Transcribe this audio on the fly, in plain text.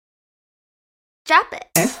Drop it.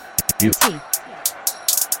 F-U. T.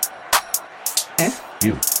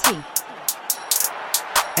 F-U. T.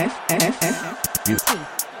 F-F-F-U. T.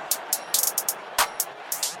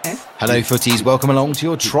 Hello, footies. Welcome along to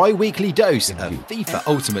your tri-weekly dose of FIFA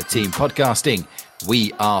Ultimate Team podcasting.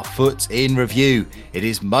 We are Foot in Review. It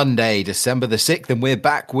is Monday, December the 6th, and we're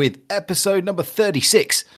back with episode number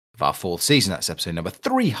 36 of our fourth season. That's episode number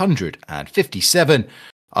 357.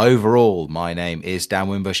 Overall, my name is Dan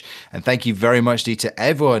Wimbush, and thank you very much to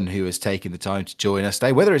everyone who has taken the time to join us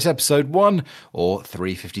today, whether it's episode 1 or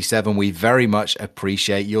 357. We very much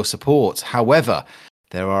appreciate your support. However,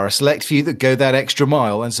 there are a select few that go that extra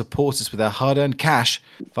mile and support us with their hard-earned cash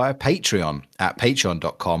via Patreon at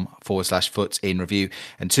patreon.com/footinreview.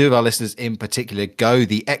 And two of our listeners in particular go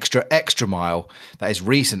the extra mile. That is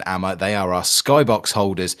Recent Amma. They are our Skybox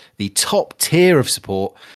holders, the top tier of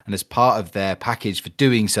support. And as part of their package for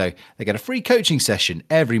doing so, they get a free coaching session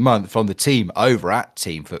every month from the team over at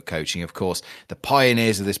Team Foot Coaching, of course, the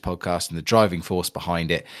pioneers of this podcast and the driving force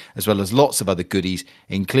behind it, as well as lots of other goodies,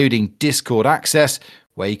 including Discord access,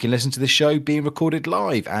 where you can listen to the show being recorded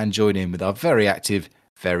live and join in with our very active,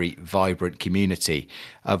 very vibrant community,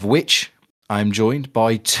 of which I'm joined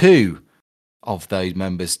by two of those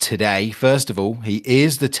members today. First of all, he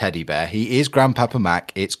is the teddy bear. He is Grandpapa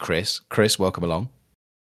Mac. It's Chris. Chris, welcome along.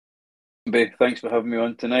 Thanks for having me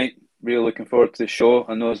on tonight. Really looking forward to the show.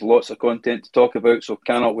 I know there's lots of content to talk about, so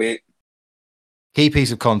cannot wait. Key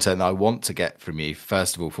piece of content that I want to get from you,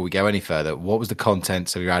 first of all, before we go any further, what was the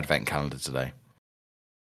contents of your advent calendar today?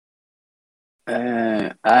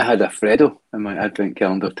 I had a Freddo in my advent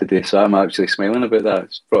calendar today, so I'm actually smiling about that.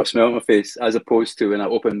 It's brought a smile on my face, as opposed to when I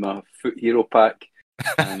opened my Foot Hero pack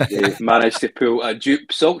and managed to pull a dupe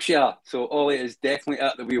Solskjaer. So Ollie is definitely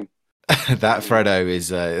at the wheel. That Freddo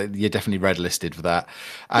is, you're definitely red listed for that.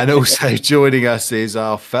 And also joining us is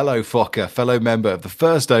our fellow Fokker, fellow member of the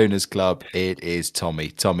First Owners Club. It is Tommy.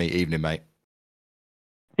 Tommy, evening, mate.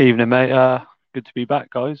 Evening, mate. Good to be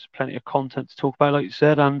back, guys. Plenty of content to talk about, like you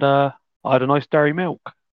said, and I had a nice dairy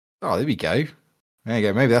milk. Oh, there we go. There you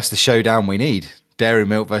go. Maybe that's the showdown we need. Dairy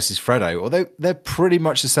milk versus Freddo. Although they're pretty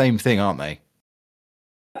much the same thing, aren't they?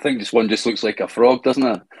 I think this one just looks like a frog, doesn't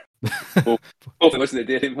it? Well, it wasn't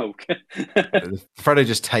the dairy milk. Freddo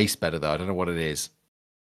just tastes better, though. I don't know what it is.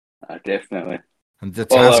 Definitely. And the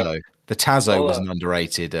Tazo was an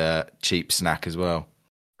underrated cheap snack as well.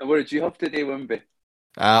 And what did you have today, Wimby?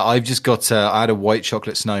 I've just got, I had a white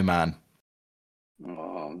chocolate snowman.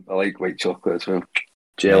 Oh, I like white chocolate as well.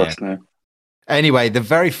 Jealous now. Anyway, the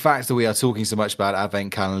very fact that we are talking so much about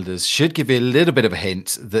advent calendars should give you a little bit of a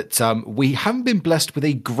hint that we haven't been blessed with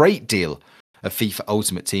a great deal of FIFA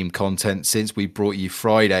Ultimate Team content since we brought you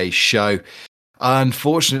Friday's show.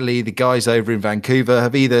 Unfortunately, the guys over in Vancouver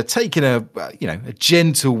have either taken a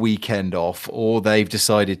gentle weekend off, or they've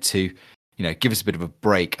decided to, give us a bit of a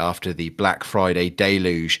break after the Black Friday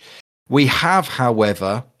deluge. We have,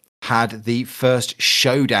 however, had the first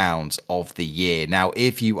showdowns of the year. Now,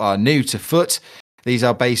 if you are new to Foot, these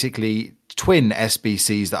are basically twin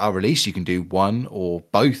SBCs that are released. You can do one or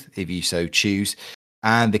both if you so choose.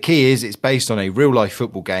 And the key is it's based on a real-life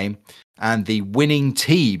football game, and the winning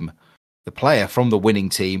team, the player from the winning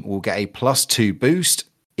team, will get a +2 boost.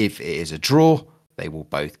 If it is a draw, they will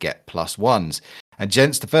both get +1s. And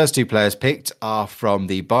gents, the first two players picked are from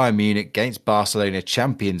the Bayern Munich against Barcelona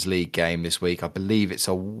Champions League game this week. I believe it's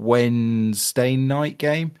a Wednesday night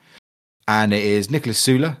game. And it is Niklas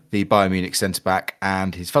Süle, the Bayern Munich centre-back,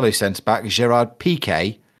 and his fellow centre-back, Gerard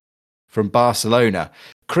Piqué from Barcelona.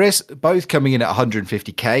 Chris, both coming in at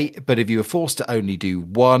 150k, but if you were forced to only do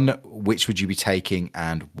one, which would you be taking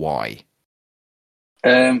and why?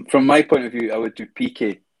 From my point of view, I would do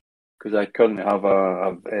Piqué, because I currently have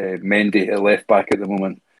a Mendy at left back at the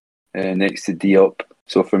moment, next to Diop.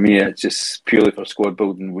 So for me, it's just purely for squad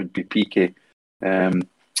building would be Piqué. I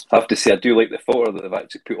have to say, I do like the filter that they've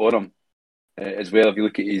actually put on him as well. If you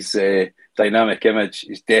look at his dynamic image,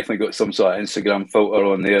 he's definitely got some sort of Instagram filter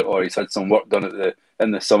on there, or he's had some work done in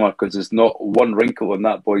the summer, because there's not one wrinkle on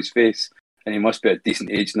that boy's face, and he must be at a decent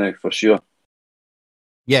age now for sure.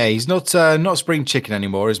 Yeah, he's not spring chicken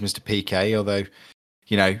anymore, is Mr. Piqué. Although,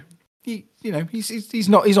 he's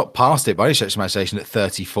not past it by any stretch of imagination at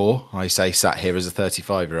 34. I say sat here as a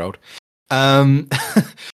 35-year-old. As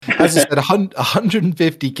I said,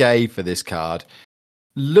 150k for this card.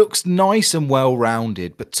 Looks nice and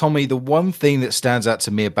well-rounded, but Tommy, the one thing that stands out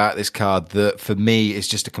to me about this card that for me is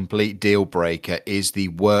just a complete deal breaker is the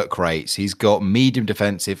work rates. He's got medium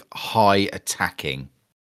defensive, high attacking.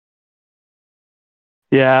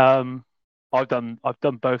 Yeah, I've done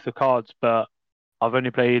both the cards, but I've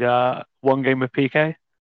only played one game with Piqué,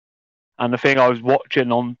 And the thing I was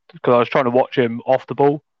watching on, because I was trying to watch him off the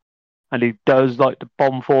ball, and he does like to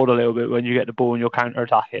bomb forward a little bit when you get the ball and you're counter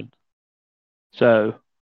attacking. So,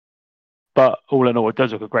 but all in all, it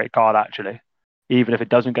does look a great card actually, even if it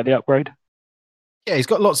doesn't get the upgrade. Yeah, he's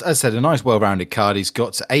got lots, as I said, a nice well-rounded card. He's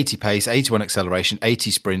got 80 pace, 81 acceleration,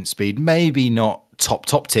 80 sprint speed. Maybe not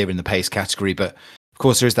top tier in the pace category, but of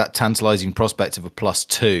course there is that tantalising prospect of a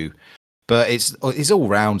 +2. But it's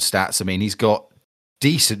all-round stats. I mean, he's got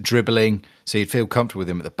decent dribbling, so you'd feel comfortable with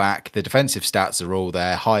him at the back. The defensive stats are all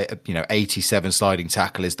there. High, 87 sliding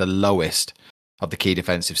tackle is the lowest of the key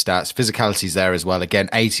defensive stats. Physicality's there as well. Again,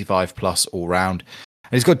 85 plus all-round.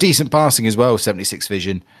 And he's got decent passing as well, 76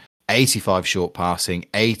 vision. 85 short passing,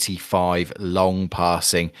 85 long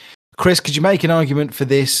passing. Chris, could you make an argument for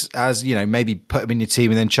this as, maybe put him in your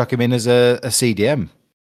team and then chuck him in as a CDM?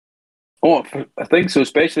 Oh, I think so,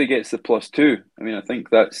 especially against the +2. I mean, I think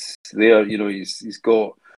that's there. He's got,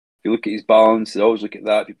 if you look at his balance, I always look at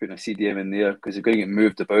that if you put a CDM in there because they're going to get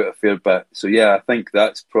moved about a fair bit. So, yeah, I think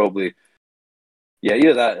that's probably,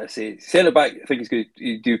 that. I say centre back, I think he's going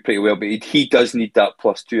to do pretty well, but he does need that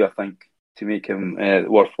 +2, I think, to make him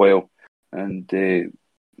worthwhile. And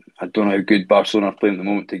I don't know how good Barcelona are playing at the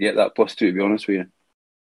moment to get that +2, to be honest with you.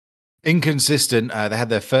 Inconsistent. They had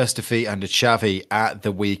their first defeat under Xavi at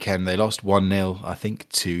the weekend. They lost 1-0, I think,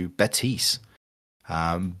 to Betis.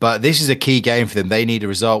 But this is a key game for them. They need a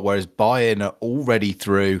result, whereas Bayern are already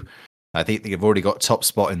through. I think they've already got top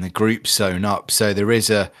spot in the group sewn up. So there is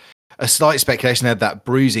a slight speculation. They had that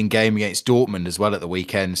bruising game against Dortmund as well at the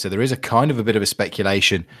weekend. So there is a kind of a bit of a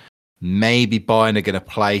speculation. Maybe Bayern are going to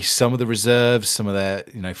play some of the reserves, some of their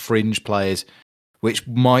fringe players, which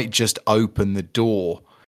might just open the door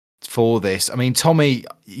for this. I mean, Tommy,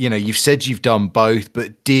 you've said you've done both,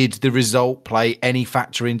 but did the result play any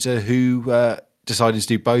factor into who decided to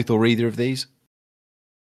do both or either of these?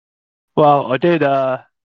 Well, I did. I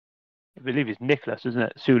believe it's Nicholas, isn't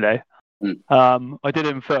it? Sule. I did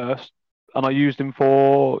him first, and I used him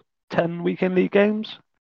for 10 weekend league games.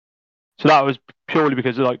 So that was purely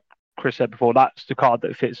because, like Chris said before, that's the card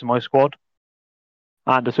that fits in my squad.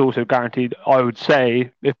 And it's also guaranteed, I would say,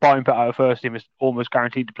 if Bayern put out a first team, it's almost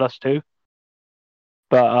guaranteed to +2.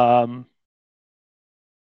 But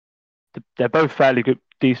they're both fairly good,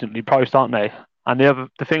 decently priced, aren't they? And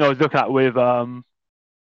the thing I was looking at with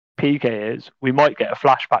PK is we might get a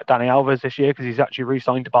flashback Dani Alves this year because he's actually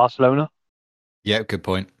re-signed to Barcelona. Yeah, good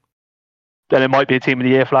point. Then it might be a team of the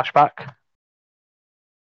year flashback.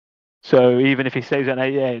 So even if he stays at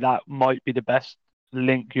 88, that might be the best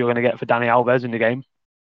link you're going to get for Dani Alves in the game,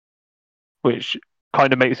 which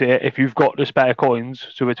kind of makes it, if you've got the spare coins,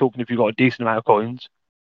 so we're talking if you've got a decent amount of coins,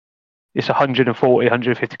 it's 140,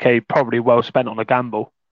 150k probably well spent on a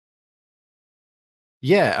gamble.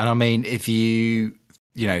 Yeah, and I mean, if you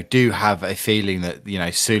do have a feeling that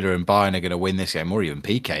Sula and Bayern are going to win this game, or even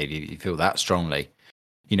PK, you feel that strongly,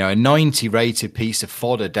 a 90 rated piece of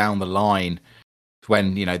fodder down the line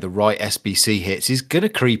when the right SBC hits is going to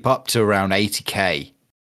creep up to around 80k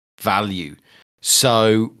value.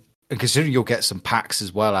 So, and considering you'll get some packs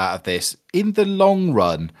as well out of this, in the long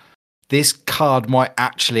run, this card might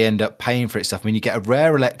actually end up paying for itself. I mean, you get a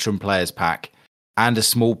rare Electrum players pack and a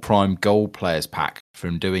small prime gold players pack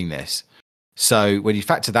from doing this. So when you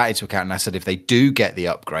factor that into account, and I said if they do get the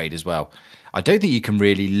upgrade as well, I don't think you can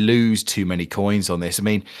really lose too many coins on this. I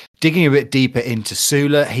mean, digging a bit deeper into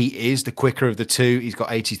Sula, he is the quicker of the two. He's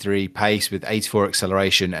got 83 pace with 84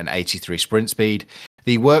 acceleration and 83 sprint speed.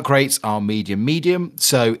 The work rates are medium.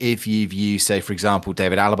 So if you've used, say, for example,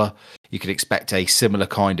 David Alaba, you could expect a similar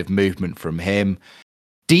kind of movement from him.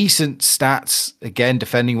 Decent stats, again,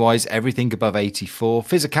 defending-wise, everything above 84.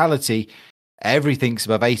 Physicality, everything's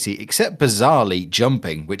above 80, except bizarrely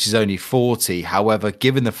jumping, which is only 40. However,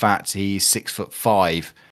 given the fact he's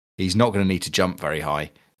 6'5", he's not going to need to jump very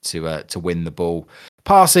high to win the ball.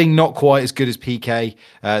 Passing, not quite as good as PK.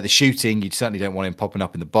 The shooting, you certainly don't want him popping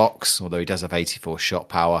up in the box, although he does have 84 shot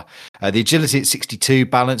power. The agility at 62,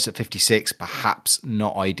 balance at 56, perhaps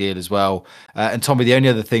not ideal as well. And Tommy, the only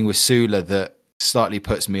other thing with Sula that slightly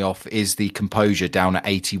puts me off is the composure down at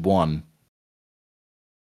 81.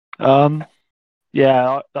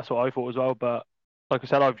 Yeah, that's what I thought as well. But like I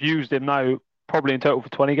said, I've used him now probably in total for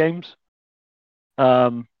 20 games.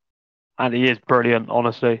 And he is brilliant,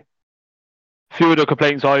 honestly. Few of the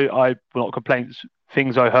complaints not complaints,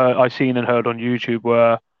 things I seen and heard on YouTube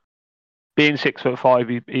were being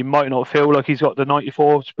 6'5", he might not feel like he's got the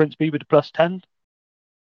 94 sprint speed with the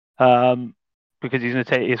 +10. Because he's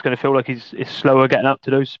going to feel like he's slower getting up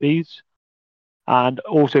to those speeds. And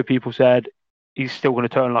also people said he's still going to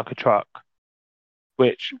turn like a truck,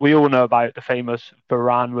 which we all know about, the famous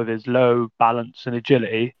Varane with his low balance and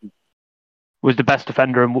agility, was the best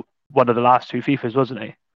defender in one of the last two FIFAs, wasn't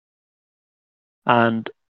he? And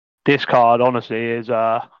this card, honestly, is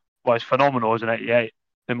it's phenomenal as an 88,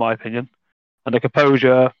 in my opinion. And the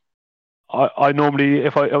composure, I normally,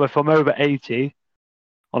 if I'm over 80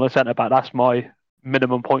 on a centre back, that's my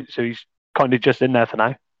minimum point. So he's kind of just in there for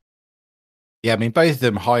now. Yeah, I mean, both of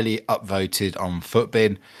them highly upvoted on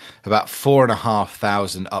Footbin. About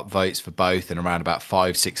 4,500 upvotes for both, and around about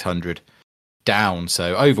 500-600 down.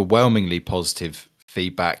 So overwhelmingly positive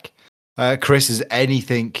feedback. Chris, is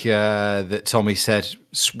anything that Tommy said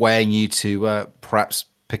swaying you to perhaps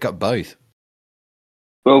pick up both?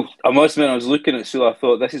 Well, I must admit, I was looking at Sula. I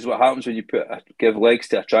thought this is what happens when you give legs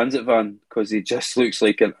to a transit van, because he just looks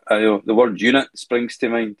like the word unit springs to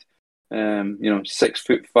mind.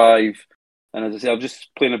 6'5", and as I say, I'm just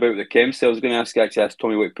playing about with the chem. So I was going to ask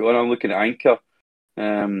Tommy what he put on. I'm looking at Anchor.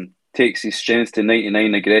 Takes his strength to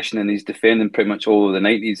 99 aggression, and he's defending pretty much all of the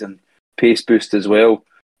 90s, and pace boost as well.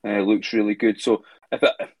 Looks really good. So the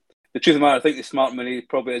truth of the matter, I think the smart money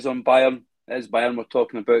probably is on Bayern. It is Bayern we're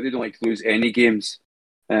talking about. They don't like to lose any games.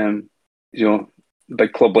 A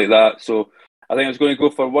big club like that. So I think I was going to go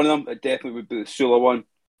for one of them. It definitely would be the Sula one.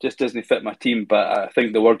 Just doesn't fit my team, but I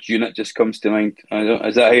think the word unit just comes to mind.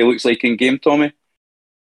 Is that how he looks like in game, Tommy?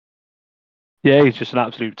 Yeah, he's just an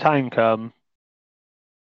absolute tank. The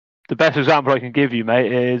best example I can give you,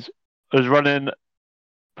 mate, is I was running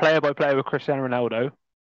player by player with Cristiano Ronaldo,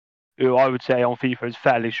 who I would say on FIFA is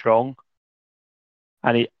fairly strong.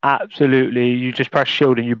 And he absolutely, you just press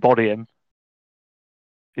shield and you body him.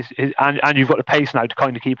 And you've got the pace now to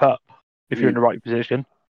kind of keep up if you're in the right position.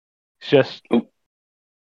 It's just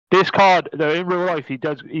this card, though, in real life, he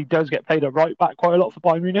does get played at right back quite a lot for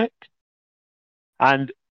Bayern Munich,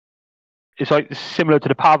 and it's like similar to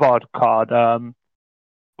the Pavard card,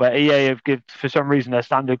 where EA have given, for some reason, their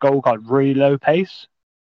standard goal card really low pace.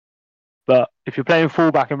 But if you're playing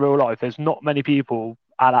fullback in real life, there's not many people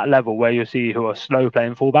at that level where you see who are slow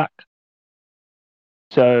playing fullback.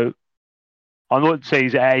 So I wouldn't say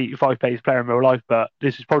he's an 85 pace player in real life, but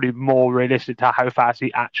this is probably more realistic to how fast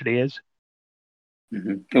he actually is.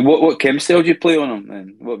 Mm-hmm. And what chem style do you play on him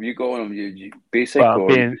then? What have you got on him? You basic? Well,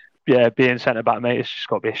 or... being centre back, mate, it's just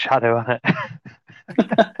got to be a shadow, hasn't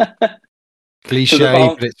it? Cliche,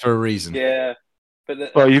 but it's for a reason. Yeah.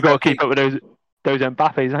 You've got to keep up with those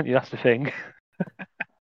Mbappes, haven't you? That's the thing.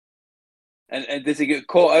 And does he get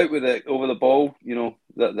caught out with it over the ball?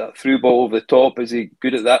 That through ball over the top. Is he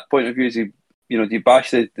good at that point of view? Is he, do you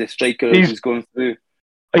bash the striker as he's going through?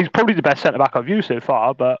 He's probably the best centre back I've used so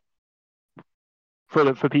far, but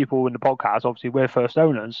for people in the podcast, obviously we're first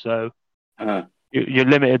owners, so you're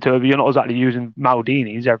limited to. You're not exactly using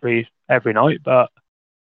Maldini's every night, but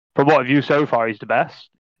from what I've used so far, he's the best.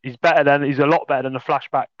 He's a lot better than the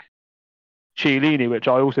flashback Chiellini, which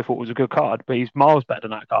I also thought was a good card, but he's miles better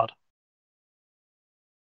than that card.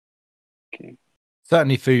 Okay.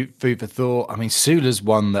 Certainly food for thought. I mean, Sula's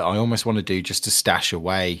one that I almost want to do just to stash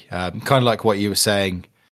away. Kind of like what you were saying,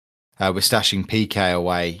 we're stashing PK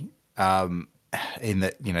away. In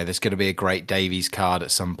that, there's going to be a great Davies card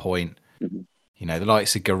at some point. Mm-hmm. The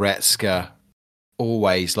likes of Goretzka,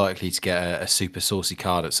 always likely to get a super saucy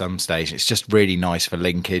card at some stage. It's just really nice for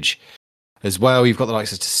linkage as well. You've got the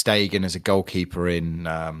likes of ter Stegen as a goalkeeper in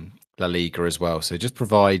La Liga as well. So it just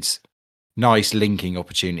provides nice linking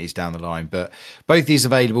opportunities down the line. But both these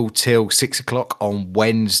available till 6:00 on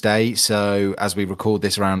Wednesday. So as we record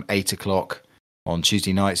this, around 8:00 on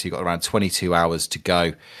Tuesday night. So you've got around 22 hours to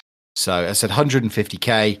go. So I said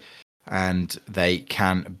 150k, and they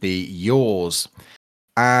can be yours.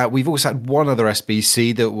 We've also had one other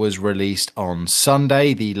SBC that was released on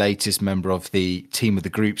Sunday, the latest member of the team of the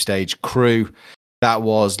group stage crew. That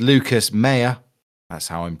was Lucas Meyer. That's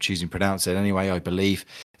how I'm choosing to pronounce it anyway, I believe.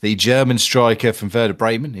 The German striker from Werder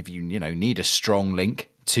Bremen, if you need a strong link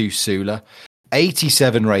to Sula.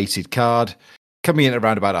 87 rated card, coming in at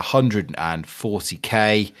around about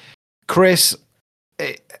 140k. Chris,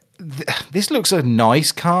 this looks a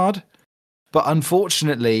nice card, but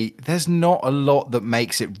unfortunately, there's not a lot that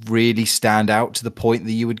makes it really stand out to the point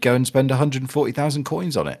that you would go and spend 140,000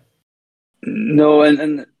 coins on it. No,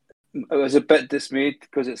 and I was a bit dismayed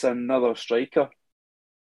because it's another striker,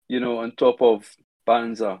 on top of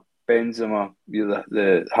Benzema,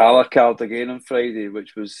 the Haller card again on Friday,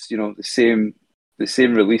 which was, the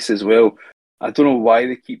same release as well. I don't know why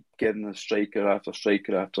they keep getting a striker after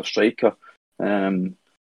striker after striker.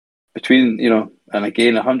 Between, and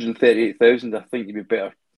again, 138,000, I think you'd be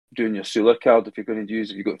better doing your Sula card if you're going to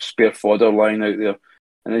use it. You've got spare fodder lying out there.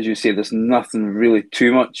 And as you say, there's nothing really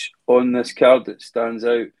too much on this card that stands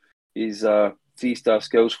out. He's 3-star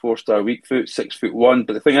skills, 4-star weak foot, 6'1".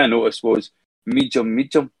 But the thing I noticed was medium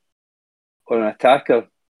on an attacker.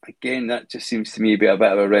 Again, that just seems to me to be a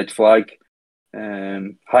bit of a red flag.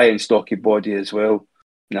 High and stocky body as well.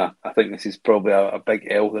 Nah, I think this is probably a big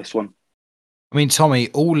L, this one. I mean, Tommy,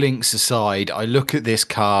 all links aside, I look at this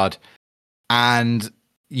card and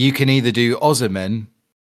you can either do Ozyman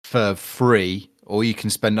for free or you can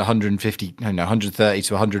spend 130 to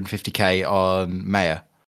 150k on Mayer.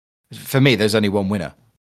 For me, there's only one winner.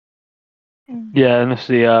 Yeah, and this is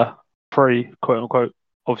the free, quote unquote.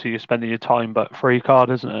 Obviously, you're spending your time, but free card,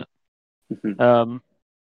 isn't it? Mm-hmm.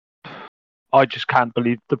 I just can't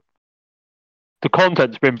believe the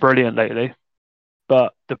content's been brilliant lately,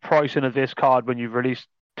 but the pricing of this card when you've released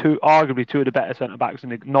arguably two of the better centre backs in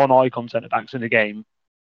the non-icon centre backs in the game,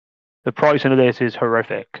 the pricing of this is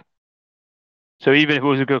horrific. So even if it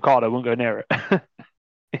was a good card, I wouldn't go near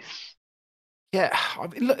it. Yeah, I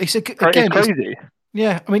mean, look, it's crazy.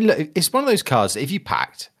 Yeah, I mean, look, it's one of those cards that if you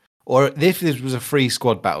packed, or if this was a free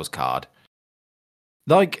squad battles card,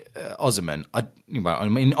 like Ozyman, I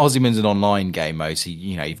mean, Ozyman's an online game mode, so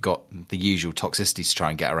you've got the usual toxicity to try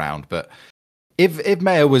and get around. But if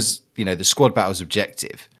Mayer was, the squad battles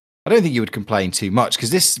objective, I don't think you would complain too much because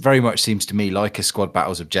this very much seems to me like a squad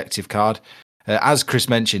battles objective card. As Chris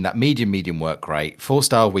mentioned, that medium work rate,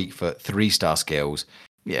 4-star weak foot, 3-star skills.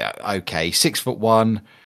 Yeah, okay, 6'1".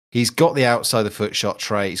 He's got the outside the foot shot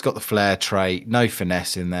trait. He's got the flair trait. No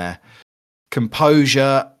finesse in there.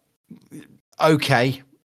 Composure, okay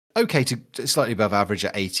to slightly above average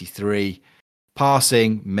at 83.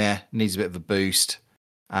 Passing, meh, needs a bit of a boost.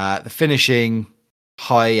 The finishing,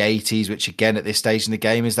 high 80s, which again at this stage in the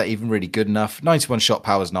game, is that even really good enough? 91 shot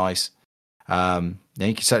power is nice. You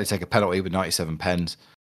can certainly take a penalty with 97 pens.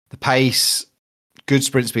 The pace, good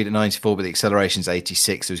sprint speed at 94, but the acceleration is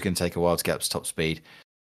 86, so it's going to take a while to get up to top speed.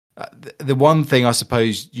 The one thing I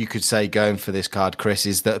suppose you could say going for this card, Chris,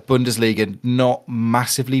 is that Bundesliga not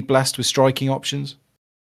massively blessed with striking options.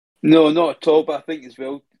 No, not at all. But I think as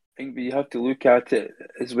well, you have to look at it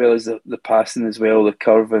as well as the passing as well, the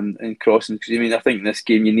curve and crossing. Because I think in this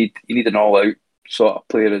game you need an all-out sort of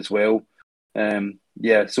player as well.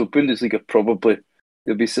 So Bundesliga probably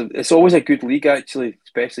there'll be some. It's always a good league actually,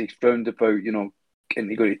 especially round about getting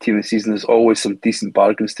to go to team of the season. There's always some decent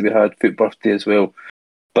bargains to be had. Foot birthday as well.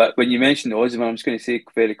 But when you mentioned the Ozyman, I'm just going to say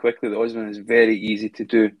very quickly that Ozyman is very easy to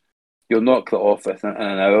do. You'll knock that off within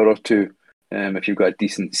an hour or two if you've got a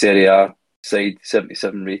decent Serie A side,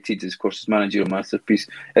 77 rated, of course, it's managerial masterpiece.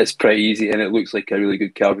 It's pretty easy and it looks like a really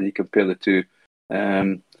good card when you compare the two.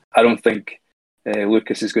 I don't think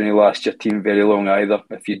Lucas is going to last your team very long either.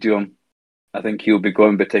 If you do him, I think he'll be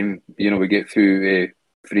gone by the time we get through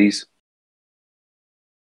freeze.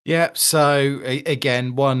 Yeah, so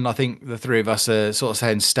again, I think the three of us are sort of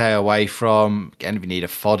saying stay away from. Again, if you need a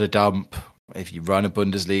fodder dump, if you run a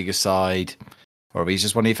Bundesliga side, or if he's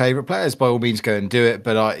just one of your favourite players, by all means go and do it.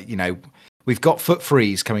 But we've got Foot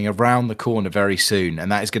Freeze coming around the corner very soon,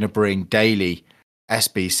 and that is going to bring daily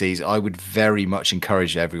SBCs. I would very much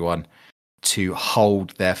encourage everyone to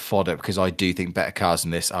hold their fodder because I do think better cards than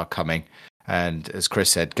this are coming. And as Chris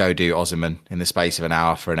said, go do Ozyman in the space of an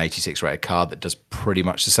hour for an 86 rated card that does pretty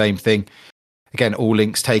much the same thing. Again, all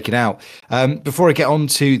links taken out. Before I get on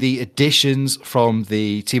to the additions from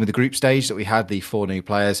the team of the group stage that we had, the 4 new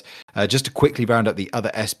players, just to quickly round up the other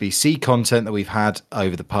SBC content that we've had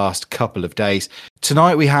over the past couple of days.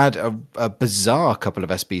 Tonight we had a bizarre couple of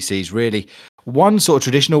SBCs, really. One sort of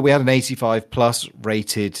traditional, we had an 85 plus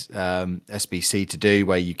rated SBC to do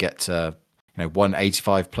where you get... one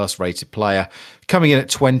 85 plus rated player coming in at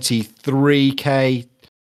 23k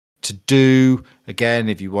to do. Again,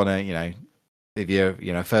 if you want to, if you're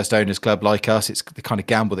a first owners club like us, it's the kind of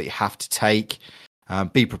gamble that you have to take.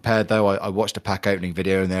 Be prepared though. I watched a pack opening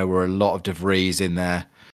video and there were a lot of De Vries in there,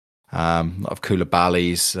 a lot of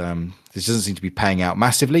Koulibalys. This doesn't seem to be paying out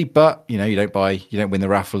massively, but you don't win the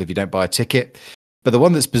raffle if you don't buy a ticket. But the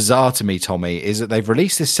one that's bizarre to me, Tommy, is that they've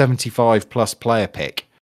released this 75 plus player pick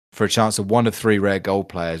for a chance of 1 of 3 rare gold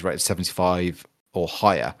players rated 75 or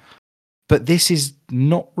higher. But this is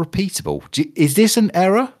not repeatable. Is this an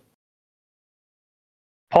error?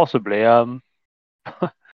 Possibly. Half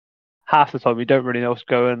the time we don't really know what's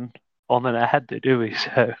going on in our head, do we?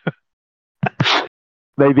 So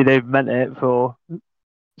maybe they've meant it for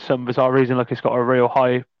some bizarre reason, like it's got a real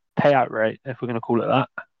high payout rate, if we're going to call it that.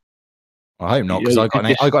 I hope not, because I got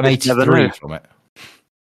an 83 from it.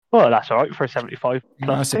 Well, that's all right for a 75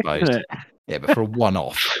 plus I suppose. isn't it? Yeah, but for a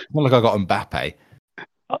one-off. Not like I got Mbappe.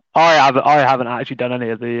 I haven't actually done any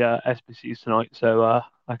of the SBCs tonight, so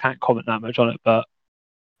I can't comment that much on it. But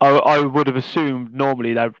I would have assumed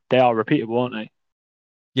normally they are repeatable, aren't they?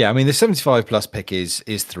 Yeah, I mean the 75 plus pick is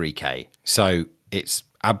 3K, so it's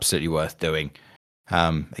absolutely worth doing.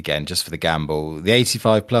 Again, just for the gamble. The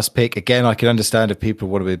 85 plus pick, again, I can understand if people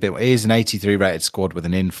want to be a bit. It is an 83 rated squad with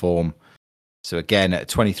an inform. So again, at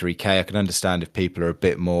 23K, I can understand if people are a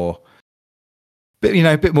bit more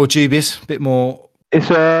dubious, a bit more. It's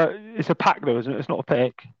a pack though, isn't it? It's not a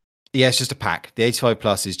pick. Yeah, it's just a pack. The 85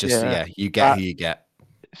 plus is just you get who you get.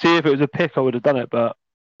 See, if it was a pick, I would have done it, but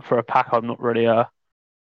for a pack, I'm not really.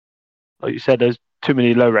 Like you said, there's too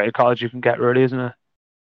many low rated cards you can get, really, isn't there?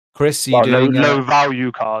 Chris, are you doing low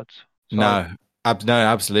value cards? Sorry. No,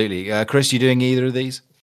 absolutely. Chris, you doing either of these?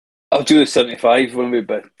 I'll do the 75 one,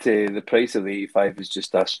 but the price of the 85 is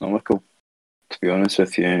just astronomical, to be honest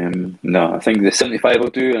with you. No, I think the 75 will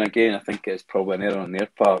do, and again, I think it's probably an error on their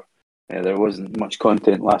part. There wasn't much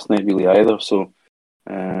content last night really either, so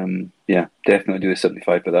definitely do the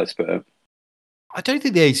 75, but that's about it. I don't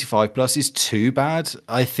think the 85 plus is too bad.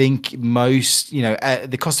 I think most,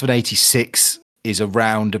 the cost of an 86 is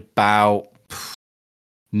around about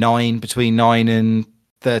between 9 and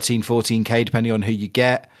 13, 14K, depending on who you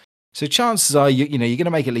get. So chances are, you're going to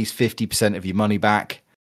make at least 50% of your money back.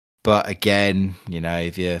 But again,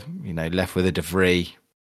 if you're, left with a De Vries,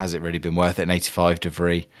 has it really been worth it, an 85 De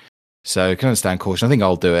Vries? So I can understand caution. I think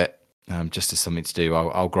I'll do it just as something to do.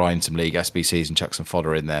 I'll grind some league SBCs and chuck some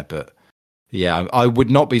fodder in there. But yeah, I would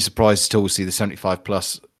not be surprised at all to see the 75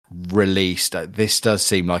 plus released. This does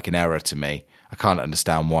seem like an error to me. I can't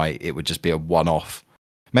understand why it would just be a one-off.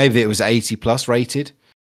 Maybe it was 80 plus rated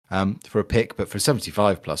for a pick, but for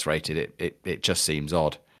 75 plus rated, it just seems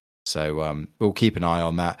odd. So we'll keep an eye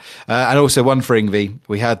on that. And also one for Ingvi,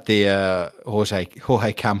 we had the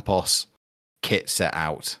Jorge Campos kit set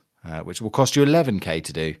out, which will cost you 11K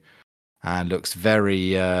to do, and looks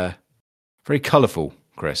very, very colourful,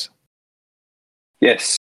 Chris.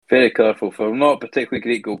 Yes, very colourful for not a particularly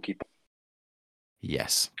great goalkeeper.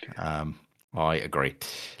 Yes, I agree.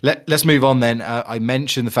 Let's move on then. I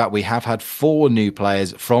mentioned the fact we have had 4 new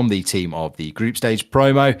players from the team of the group stage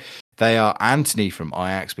promo. They are Anthony from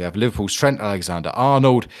Ajax. We have Liverpool's Trent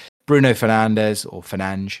Alexander-Arnold, Bruno Fernandes or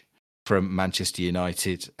Fernandes from Manchester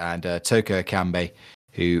United, and Toko Ekambi,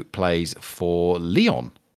 who plays for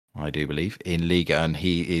Lyon, I do believe, in Liga, and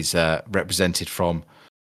he is represented from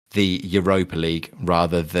the Europa League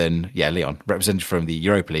rather than Lyon, represented from the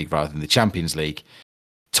Europa League rather than the Champions League.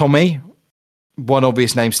 Tommy, one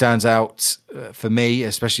obvious name stands out for me,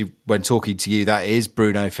 especially when talking to you. That is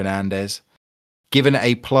Bruno Fernandes. Given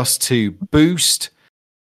a +2 boost,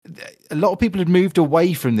 a lot of people had moved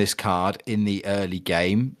away from this card in the early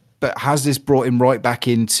game, but has this brought him right back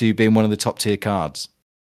into being one of the top tier cards?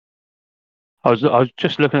 I was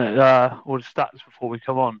just looking at all the stats before we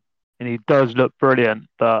come on, and he does look brilliant.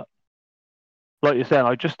 But like you're saying,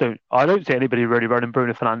 I don't see anybody really running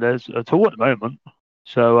Bruno Fernandes at all at the moment.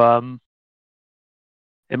 So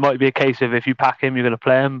it might be a case of if you pack him, you're going to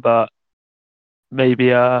play him, but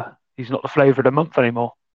maybe he's not the flavour of the month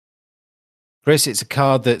anymore. Chris, it's a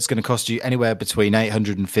card that's going to cost you anywhere between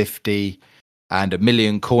 850 and 1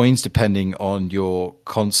 million coins, depending on your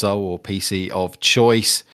console or PC of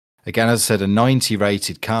choice. Again, as I said, a 90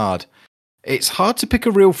 rated card. It's hard to pick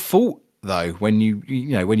a real fault though when you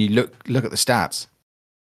look at the stats.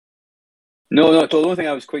 No, not at all. The only thing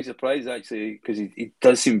I was quite surprised actually, because he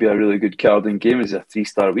does seem to be a really good card in game, is a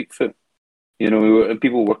 3-star weak foot.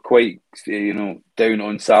 People were quite down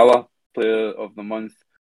on Salah, player of the month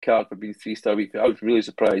card for being 3-star weak foot. I was really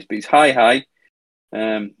surprised, but he's high,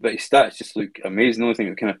 but his stats just look amazing. The only thing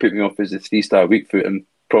that kind of put me off is the 3-star weak foot and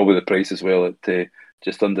probably the price as well at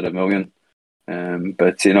just under $1 million.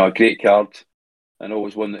 But a great card and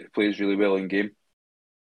always one that plays really well in game.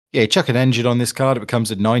 Yeah, chuck an engine on this card, it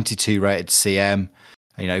becomes a 92 rated CM.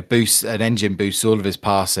 An engine boosts all of his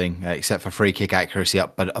passing, except for free kick accuracy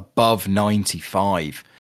up, but above 95.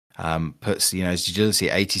 Puts, his agility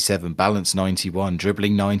at 87, balance 91,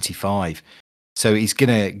 dribbling 95. So he's going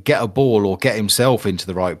to get a ball or get himself into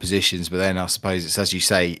the right positions, but then I suppose it's, as you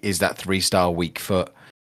say, is that 3-star weak foot.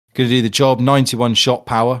 Going to do the job. 91 shot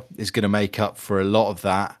power is going to make up for a lot of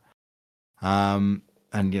that.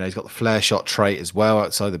 And, he's got the flare shot trait as well,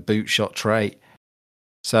 outside the boot shot trait.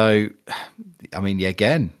 So, I mean,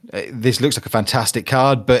 again, this looks like a fantastic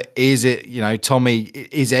card, but is it, Tommy,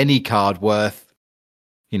 is any card worth,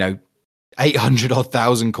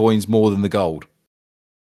 800,000 coins more than the gold?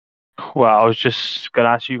 Well, I was just going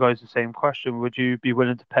to ask you guys the same question. Would you be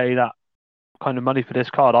willing to pay that kind of money for this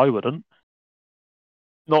card? I wouldn't.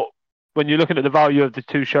 Not when you're looking at the value of the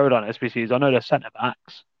two Showdown SBCs, I know they're centre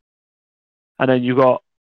backs, and then you got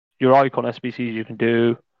your Icon SBCs you can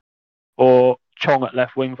do, or Chong at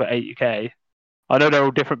left wing for 80k. I know they're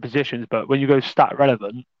all different positions, but when you go stat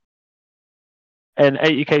relevant, an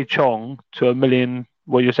 80k Chong to a million,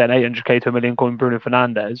 well, you're saying 800k to a million coin Bruno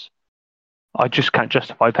Fernandes, I just can't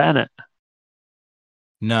justify paying it.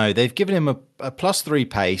 No, they've given him a +3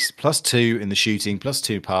 pace, +2 in the shooting,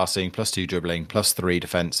 +2 passing, +2 dribbling, +3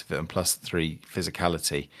 defensive, and +3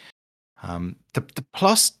 physicality. The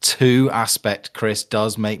 +2 aspect, Chris,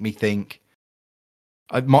 does make me think.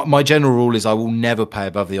 My general rule is I will never pay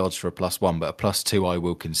above the odds for a +1, but a +2 I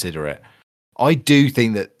will consider it. I do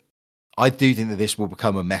think that this will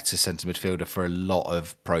become a meta centre midfielder for a lot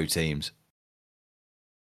of pro teams.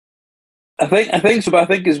 I think so, but I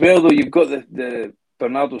think as well though you've got the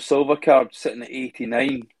Bernardo Silva card sitting at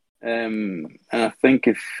 89, and I think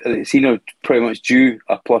if it's pretty much due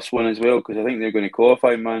a +1 as well, because I think they're going to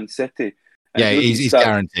qualify Man City. And yeah, he's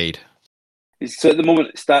guaranteed. So at the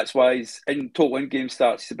moment, stats wise, in total in-game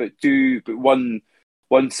stats, he's about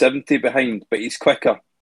 170 behind, but he's quicker.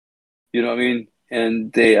 You know what I mean?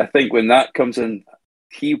 And I think when that comes in,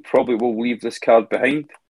 he probably will leave this card behind.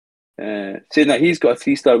 Saying that he's got a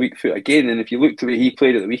 3-star weak foot again, and if you look to the way he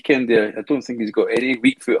played at the weekend there, I don't think he's got any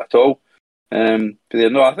weak foot at all. But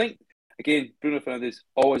I think again, Bruno Fernandes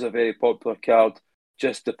always a very popular card.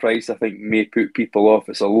 Just the price, I think, may put people off.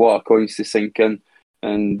 It's a lot of coins to sink in,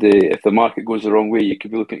 and if the market goes the wrong way, you could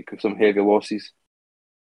be looking at some heavy losses.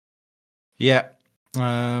 Yeah.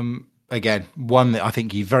 Again, one that I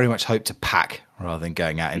think you very much hope to pack rather than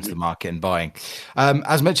going out into the market and buying.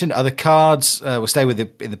 As mentioned, other cards, we'll stay in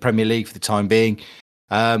the Premier League for the time being.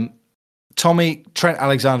 Tommy, Trent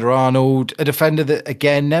Alexander-Arnold, a defender that,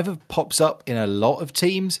 again, never pops up in a lot of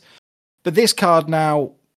teams. But this card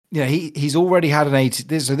now, he's already had an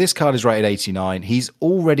 80. So this card is rated 89. He's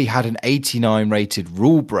already had an 89 rated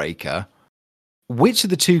Rule Breaker. Which of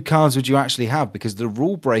the two cards would you actually have? Because the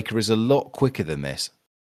Rule Breaker is a lot quicker than this.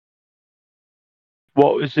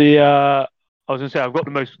 What was the? I was going to say I've got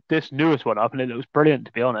this newest one up, and it looks brilliant.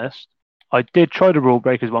 To be honest, I did try the Rule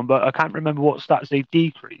Breakers one, but I can't remember what stats they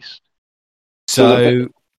decreased. So,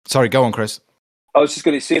 sorry, go on, Chris. I was just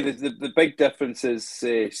going to say that the big difference is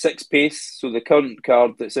 6 pace. So the current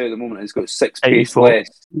card that's out at the moment has got 6 pace 84.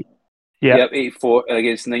 less. Yeah. Yep, 84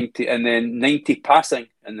 against 90, and then 90 passing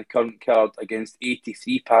in the current card against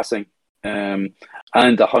 83 passing. And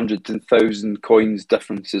 100,000 coins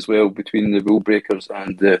difference as well between the Rule Breakers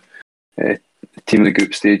and the team of the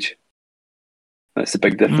group stage. That's the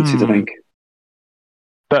big differences, I think.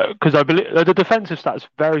 But because I believe the defensive stats are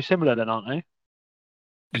very similar, then, aren't they?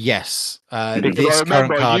 Yes, this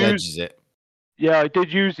current card edges it. Yeah, I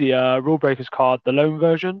did use the Rule Breakers card, the loan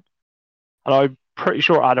version, and I'm pretty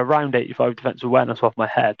sure I had around 85 defensive awareness off my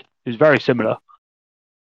head. It was very similar.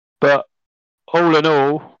 But all in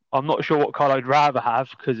all, I'm not sure what card I'd rather have,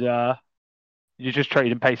 because you're just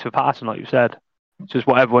trading pace for passing, like you said. It's just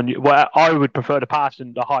what I would prefer to pass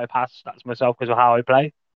and the higher pass stats myself because of how I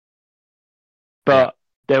play. But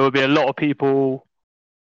there would be a lot of people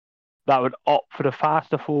that would opt for the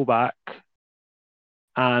faster fullback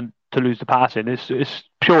and to lose the passing. It's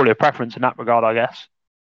purely a preference in that regard, I guess.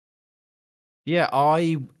 Yeah,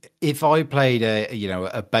 if I played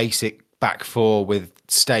a basic back four with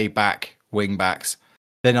stay back wing backs,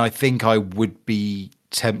 then I think I would be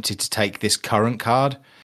tempted to take this current card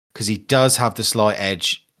because he does have the slight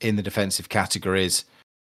edge in the defensive categories,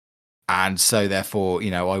 and so therefore,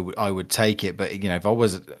 I would take it. But if I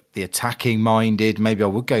was the attacking minded, maybe I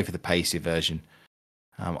would go for the pacey version.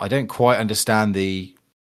 I don't quite understand the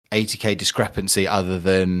 80k discrepancy other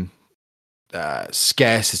than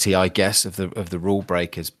scarcity, I guess, of the Rule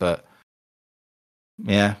Breakers. But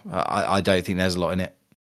yeah, I don't think there's a lot in it.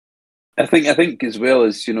 I think as well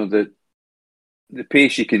as the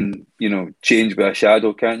pace you can change with a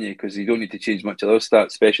shadow, can't you? Because you don't need to change much of those stats,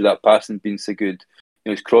 especially that passing being so good.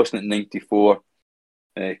 He's crossing at 94,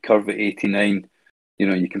 curve at 89.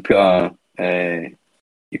 You can put a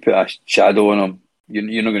shadow on him.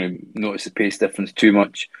 You're not going to notice the pace difference too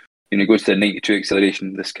much. He goes to a 92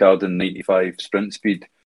 acceleration, this card, and 95 sprint speed.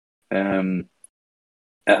 I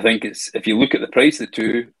think if you look at the price of the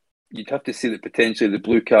two, you'd have to say that potentially the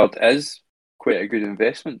blue card is quite a good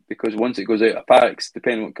investment, because once it goes out of packs,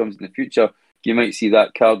 depending on what comes in the future, you might see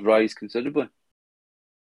that card rise considerably.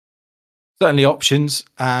 Certainly options,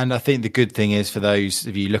 and I think the good thing is for those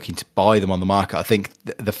of you looking to buy them on the market, I think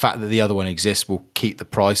the fact that the other one exists will keep the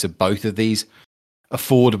price of both of these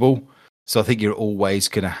affordable. So I think you're always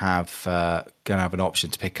going to have an option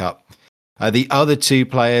to pick up. The other two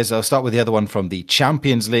players, I'll start with the other one from the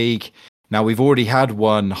Champions League. Now, we've already had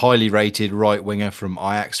one highly rated right winger from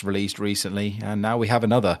Ajax released recently, and now we have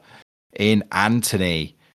another in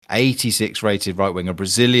Antony, 86 rated right winger,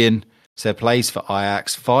 Brazilian. So plays for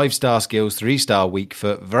Ajax, 5-star skills, 3-star weak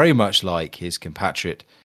foot, very much like his compatriot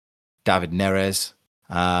David Neres.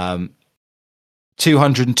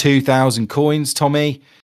 202,000 coins, Tommy.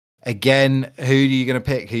 Again, who are you going to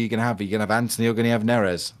pick? Who are you going to have? Are you going to have Antony or going to have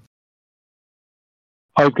Neres?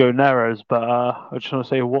 I'd go Neres, but I just want to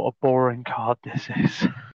say what a boring card this is.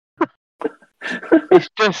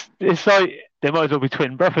 It's like they might as well be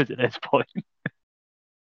twin brothers at this point.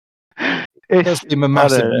 It does seem a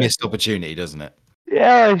massive missed opportunity, doesn't it?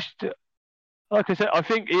 Yeah, like I said, I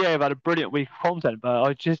think EA have had a brilliant week of content,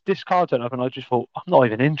 but this card turned up and I just thought, I'm not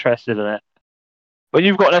even interested in it. When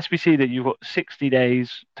you've got an SBC that you've got 60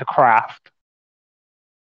 days to craft,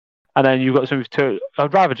 and then you've got something to...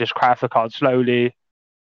 I'd rather just craft the card slowly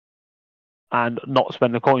and not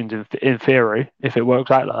spend the coins in theory, if it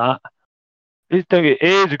works out like that. It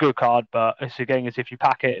is a good card, but it's again, as if you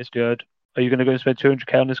pack it, it's good. Are you going to go and spend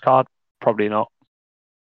 200k on this card? Probably not.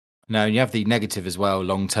 No, you have the negative as well,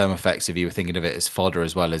 long-term effects if you were thinking of it as fodder,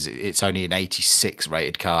 as well as it's only an 86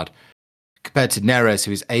 rated card compared to Neres,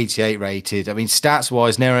 who is 88 rated. I mean,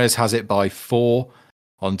 stats-wise, Neres has it by 4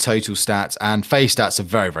 on total stats, and face stats are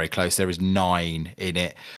very, very close. There is 9 in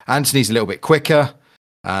it. Antony's a little bit quicker,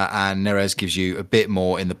 and Neres gives you a bit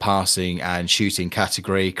more in the passing and shooting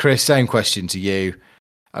category. Chris, same question to you.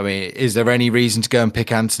 I mean, is there any reason to go and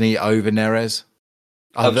pick Antony over Neres?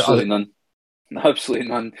 Absolutely none. Absolutely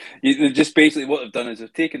none. Just basically what they've done is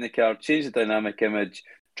they've taken the card, changed the dynamic image,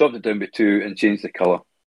 dropped it down by 2, and changed the colour.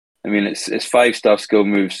 I mean, it's 5-star skill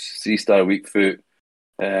moves, 3-star weak foot.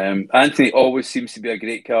 Antony always seems to be a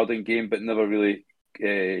great card in game, but never really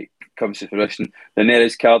comes to fruition. The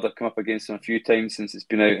Neres card, I've come up against him a few times since it's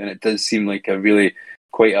been out, and it does seem like a really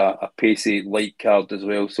quite a pacey, light card as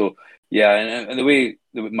well. So, yeah, and the way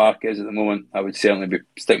the market is at the moment, I would certainly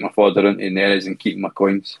stick my fodder into Neres and keep my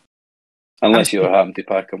coins. Unless you happen to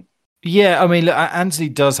pack them. Yeah, I mean, look, Antony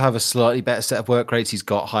does have a slightly better set of work rates. He's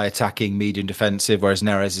got high attacking, medium defensive, whereas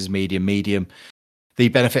Neres is medium. The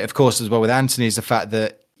benefit, of course, as well with Antony is the fact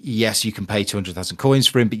that, yes, you can pay 200,000 coins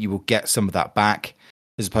for him, but you will get some of that back,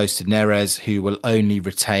 as opposed to Neres, who will only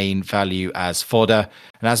retain value as fodder.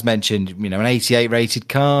 And as mentioned, an 88 rated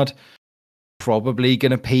card, probably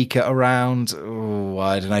going to peak at around,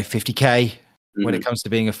 50k when it comes to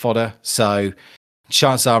being a fodder. So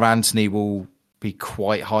chances are Antony will be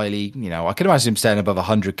quite highly, I can imagine him staying above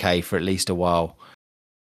 100k for at least a while.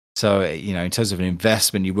 So, in terms of an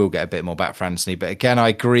investment, you will get a bit more back for Antony. But again, I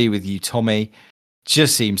agree with you, Tommy.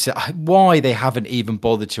 Just seems why they haven't even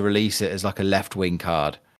bothered to release it as like a left wing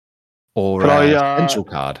card or a central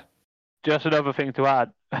card. Just another thing to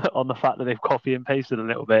add on the fact that they've copy and pasted a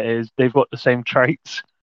little bit is they've got the same traits.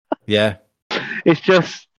 Yeah. It's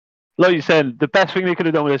just, like you said, the best thing they could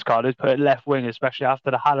have done with this card is put it left wing, especially after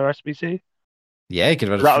the Haller SBC. Yeah, you could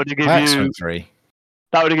have front three.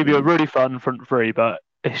 That would give you a really fun front three, but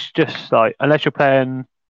it's just like, unless you're playing,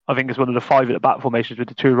 I think it's one of the 5 at the back formations with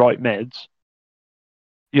the 2 right mids,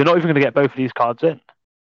 you're not even going to get both of these cards in.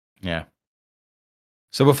 Yeah.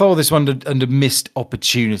 So we'll follow this one under missed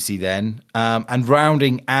opportunity then. And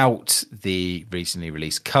rounding out the recently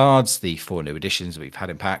released cards, the 4 new editions we've had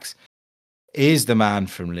in packs, is the man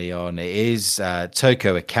from Lyon. It is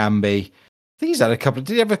Toko Ekambi. I think he's had did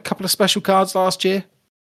he have a couple of special cards last year?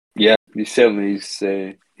 Yeah, he's certainly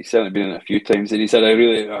been in it a few times, and he's had a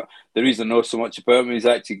really. The reason I know so much about him is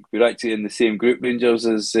we're actually in the same group, Rangers,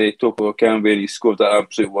 as Toko Ekambi, and he scored that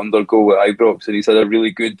absolute wonder goal at Ibrox, and he's had a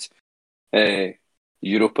really good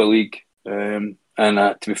Europa League. And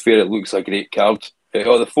to be fair, it looks a great card.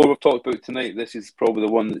 The 4 we've talked about tonight, this is probably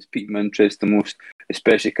the one that's piqued my interest the most,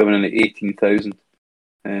 especially coming in at 18,000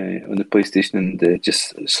 on the PlayStation and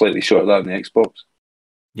just slightly short of that on the Xbox.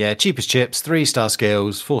 Yeah, cheap as chips, 3-star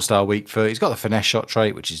skills, 4-star weak foot. He's got the finesse shot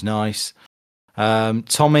trait, which is nice.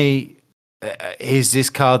 Tommy, is this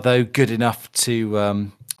card, though, good enough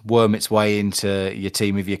to worm its way into your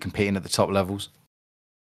team if you're competing at the top levels?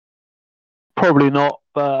 Probably not,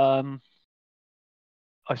 but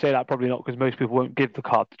I say that probably not because most people won't give the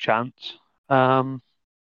card the chance.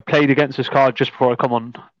 Played against this card just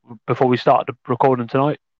before we started recording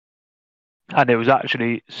tonight, and it was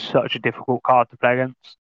actually such a difficult card to play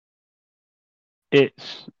against.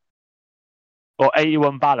 It's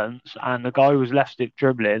 81 balance, and the guy was left stick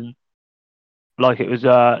dribbling like it was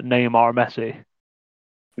Neymar or Messi,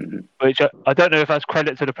 which I don't know if that's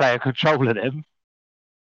credit to the player controlling him,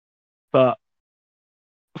 but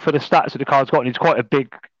for the stats that the card's got, and he's quite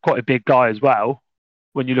a big guy as well.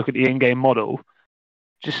 When you look at the in-game model,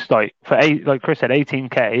 just like like Chris said,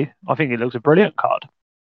 18k, I think it looks a brilliant card.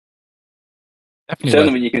 Definitely Certainly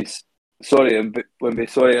worth- when you can. Sorry,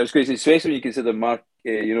 I was going to say, especially when you consider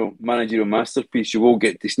managerial masterpiece, you will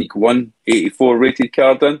get to sneak one 84 rated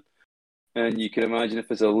card in, and you can imagine if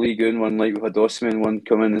there's a League one like with a Osman one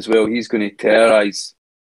come in as well, he's going to terrorise,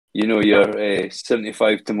 your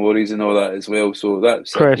 75 Tomoris and all that as well. So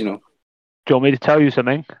that's Chris, do you want me to tell you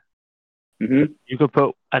something? Mm-hmm. You could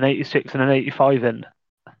put an 86 and an 85 in.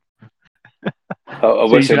 I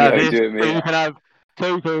wish I knew how to do it, mate. You can have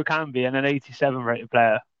Toko Kambi and an 87 rated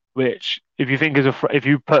player, which if you think if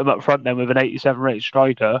you put him up front then with an 87 rated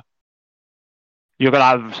striker, you're gonna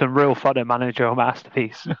have some real fun in managerial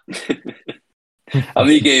masterpiece. I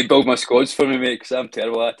need to get to build my squads for me, mate, because I'm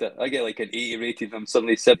terrible at it. I get like an 80 rated and I'm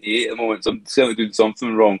suddenly 78 at the moment, so I'm certainly doing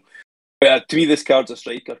something wrong. But to me, this card's a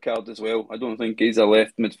striker card as well. I don't think he's a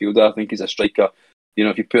left midfielder. I think he's a striker.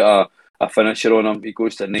 If you put a finisher on him, he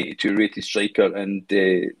goes to a 92 rated striker, and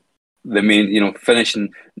the main, finishing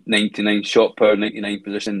 99 shot power, 99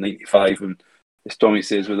 position, 95, and as Tommy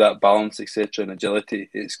says, with that balance, etc., and agility,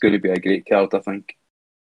 it's going to be a great card, I think.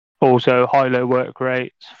 Also, high-low work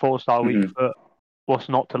rates, 4-star weak Mm-hmm. foot. What's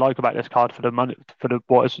not to like about this card for the money,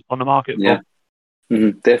 what is on the market for?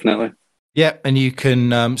 Yeah, definitely. Yeah, and you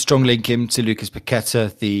can strong link him to Lucas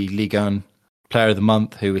Paqueta, the Ligue 1 Player of the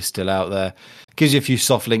Month, who is still out there. Gives you a few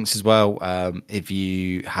soft links as well. If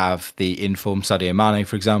you have the informed Sadio Mane,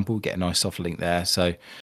 for example, get a nice soft link there. So,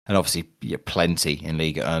 and obviously, you're plenty in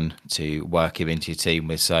Ligue 1 to work him into your team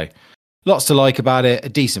with. So, lots to like about it. A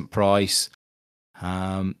decent price.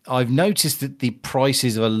 I've noticed that the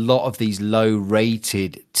prices of a lot of these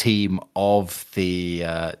low-rated team of the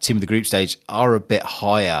group stage are a bit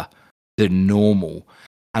higher than normal,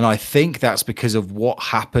 and I think that's because of what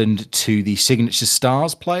happened to the Signature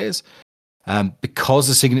Stars players. Because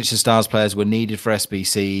the Signature Stars players were needed for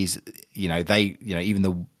SBCs, even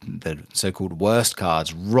the so-called worst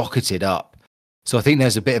cards rocketed up. So I think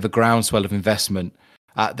there's a bit of a groundswell of investment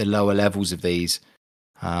at the lower levels of these.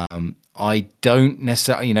 I don't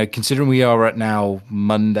necessarily, considering we are at now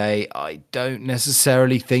Monday, I don't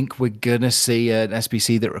necessarily think we're going to see an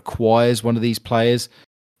SBC that requires one of these players.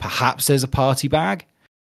 Perhaps there's a party bag,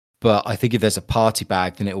 but I think if there's a party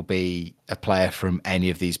bag, then it will be a player from any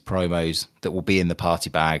of these promos that will be in the party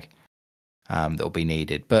bag that will be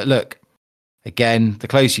needed. But look, again, the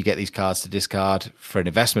closer you get these cards to discard for an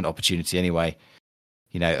investment opportunity anyway,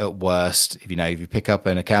 at worst, if you pick up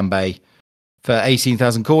an Akambe for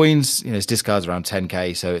 18,000 coins, his discard's around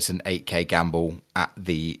 10k, so it's an 8k gamble at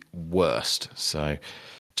the worst. So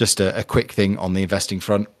just a quick thing on the investing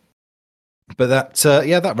front. But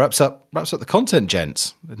that wraps up the content,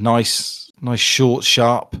 gents. Nice short,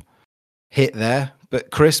 sharp hit there.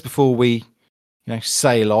 But Chris, before we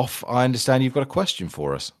sail off, I understand you've got a question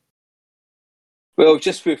for us. Well,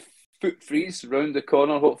 just with Foot Freeze round the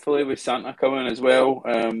corner, hopefully with Santa coming as well.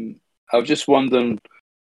 I was just wondering,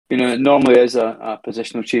 it normally is a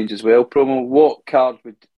positional change as well. Promo, what card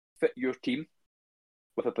would fit your team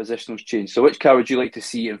with a positional change? So which card would you like to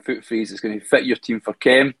see in Foot Freeze that's going to fit your team for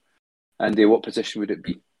Chem? And what position would it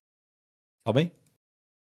be? Tommy?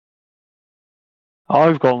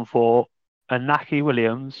 I've gone for Inaki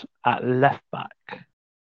Williams at left back.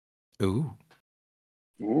 Ooh.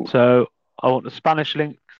 So I want the Spanish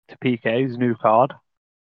link to PK's new card.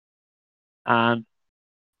 And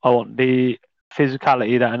I want the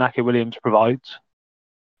physicality that Inaki Williams provides.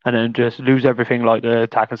 And then just lose everything like the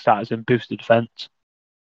attack and stats and boost the defence.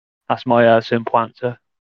 That's my simple answer.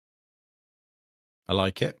 I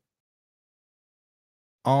like it.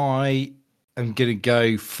 I am going to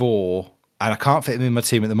go for, and I can't fit him in my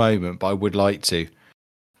team at the moment, but I would like to,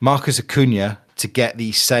 Marcus Acuna to get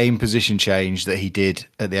the same position change that he did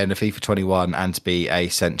at the end of FIFA 21 and to be a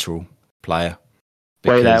central player.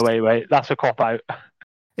 Wait. That's a cop-out.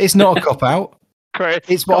 It's not a cop-out. Chris,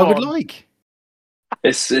 it's what I would like.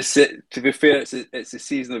 It's to be fair, it's a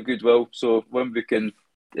season of goodwill, so when we can,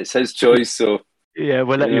 it's his choice, so... Yeah,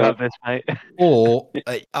 we'll let you have this, mate. Or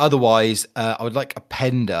otherwise, I would like a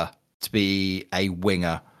Pender to be a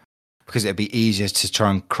winger because it'd be easier to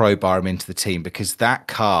try and crowbar him into the team because that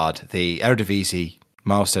card, the Eredivisie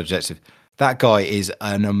milestone objective, that guy is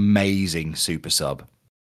an amazing super sub.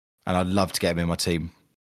 And I'd love to get him in my team.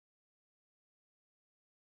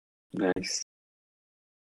 Nice.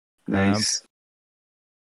 But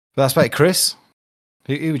that's about it, Chris.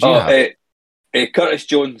 Who would you have? Curtis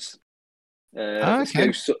Jones.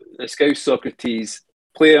 Okay. The Scouse Socrates,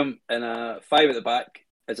 play him in a 5 at the back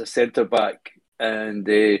as a centre back, and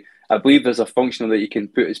I believe there's a function that you can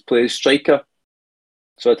put as play as striker.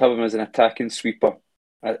 So I'd have him as an attacking sweeper.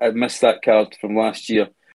 I missed that card from last year,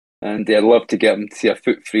 and I'd love to get him to see a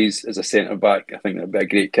foot freeze as a centre back. I think that'd be a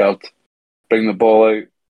great card. Bring the ball out,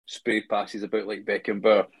 spray passes about like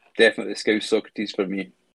Beckenbauer. Definitely Scouse Socrates for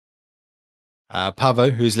me.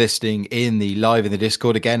 Pavo, who's listening in the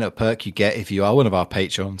Discord, again, a perk you get if you are one of our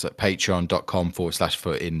patrons at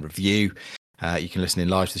patreon.com/foot in review. You can listen in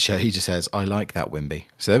live to the show. He just says, I like that Wimby.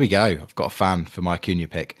 So there we go. I've got a fan for my Cunha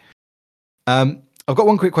pick. I've got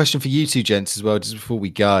one quick question for you two gents as well, just before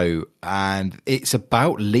we go. And it's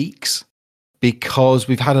about leaks, because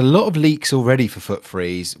we've had a lot of leaks already for Foot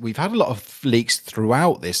Freeze. We've had a lot of leaks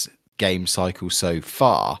throughout this game cycle so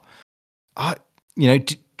far.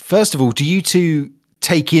 First of all, do you two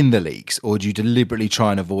take in the leaks, or do you deliberately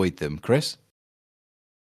try and avoid them, Chris?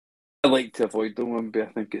 I like to avoid them, but I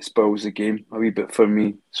think it spoils the game a wee bit for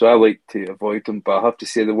me. So I like to avoid them, but I have to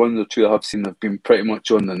say the ones or two I have seen have been pretty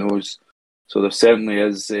much on the nose. So there certainly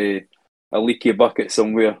is a leaky bucket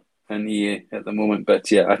somewhere in EA at the moment.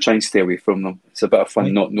 But yeah, I try and stay away from them. It's a bit of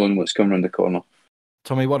fun not knowing what's coming around the corner.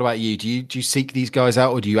 Tommy, what about you? Do you seek these guys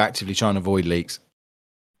out, or do you actively try and avoid leaks?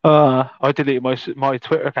 I deleted my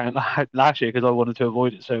Twitter account last year because I wanted to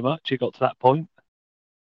avoid it so much. It got to that point.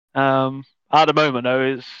 At the moment,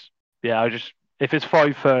 though, if it's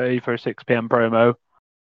 5:30 for a 6 p.m. promo,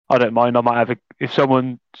 I don't mind. I might have if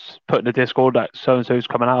someone's put in the Discord that so and so's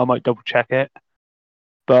coming out, I might double check it.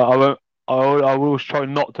 But I won't. I will try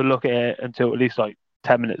not to look at it until at least like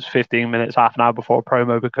 10 minutes, 15 minutes, half an hour before a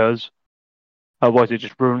promo, because otherwise it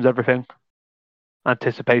just ruins everything,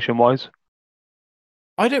 anticipation wise.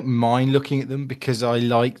 I don't mind looking at them because I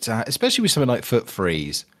like to, especially with something like Foot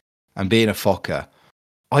Freeze and being a Fokker,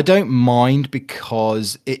 I don't mind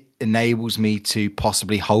because it enables me to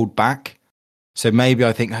possibly hold back. So maybe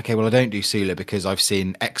I think, okay, well, I don't do Sula because I've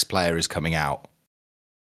seen X player is coming out.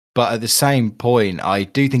 But at the same point, I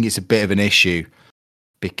do think it's a bit of an issue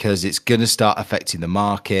because it's going to start affecting the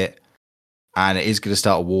market and it is going to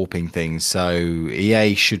start warping things. So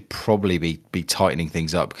EA should probably be tightening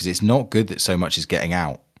things up because it's not good that so much is getting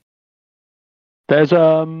out. There's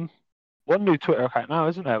one new Twitter account now,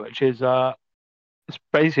 isn't there? Which is it's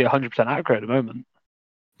basically 100% accurate at the moment.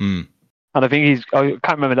 Mm. And I think I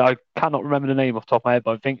cannot remember the name off the top of my head,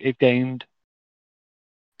 but I think they've gained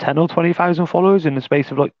 10 or 20,000 followers in the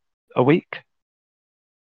space of like a week.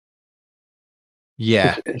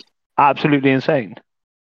 Yeah. It's absolutely insane.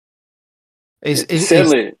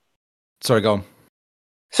 Sorry, go on.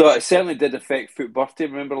 So it certainly did affect Foot Birthday.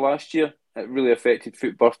 Remember last year? It really affected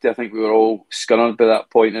Foot Birthday. I think we were all scunnered by that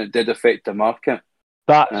point, and it did affect the market.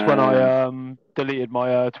 That's when I deleted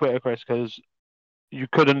my Twitter, Chris, because you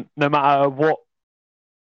couldn't, no matter what,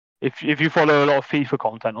 if you follow a lot of FIFA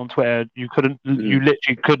content on Twitter, you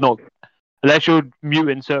literally could not, unless you're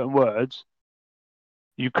muting certain words,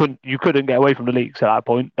 you couldn't get away from the leaks at that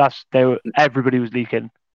point. Everybody was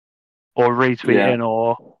leaking or retweeting,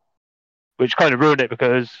 or which kind of ruined it,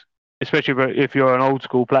 because especially if you're an old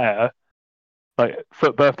school player, like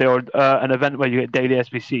Foot Birthday or an event where you get daily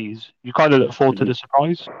SBCs, you kind of look forward to the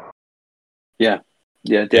surprise. Yeah,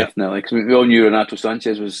 definitely. Because we all knew Renato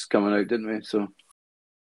Sanchez was coming out, didn't we? So,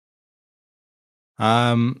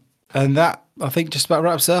 and that I think just about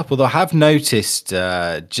wraps it up. Although I have noticed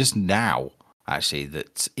just now, actually,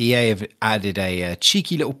 that EA have added a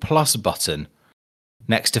cheeky little plus button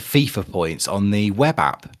next to FIFA points on the web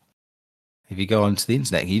app. If you go onto the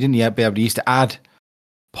internet, you didn't yet be able to use to add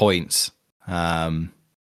points via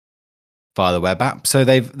the web app. So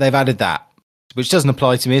they've added that, which doesn't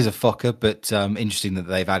apply to me as a Fokker, but interesting that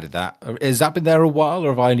they've added that. Has that been there a while, or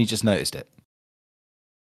have I only just noticed it?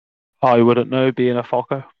 I wouldn't know, being a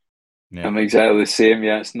Fokker. Yeah. I'm exactly the same.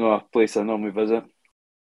 Yeah, it's not a place I normally visit.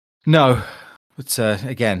 No, but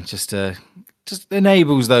again, just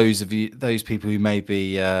enables those people who may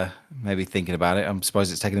be thinking about it. I'm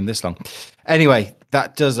surprised it's taken them this long. Anyway,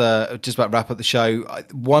 that does just about wrap up the show.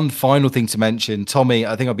 One final thing to mention, Tommy,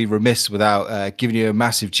 I think I'd be remiss without giving you a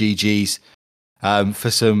massive GG's for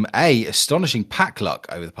some astonishing pack luck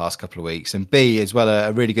over the past couple of weeks, and B, as well,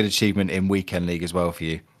 a really good achievement in Weekend League as well for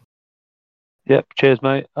you. Yep, cheers,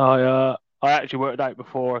 mate. I actually worked out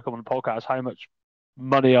before I come on the podcast how much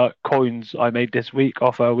money coins I made this week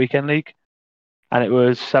off a Weekend League, and it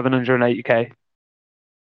was 780k.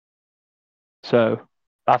 So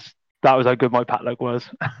that was how good my pack luck was.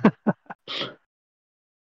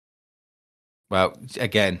 Well,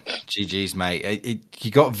 again, GG's, mate.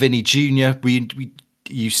 You got Vinny Jr.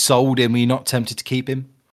 You sold him. Were you not tempted to keep him?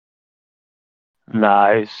 No,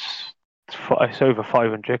 it's over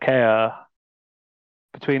 500k.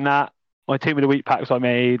 Between that, my team of the week packs I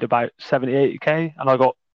made about 70, 80k, and I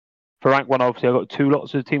got for rank 1 obviously I got 2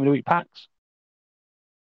 lots of team of the week packs.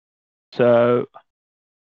 So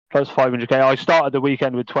plus 500k. I started the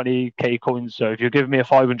weekend with 20k coins, so if you're giving me a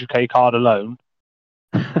 500k card alone,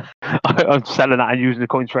 I'm selling that and using the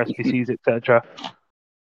coins for SPCs, etc.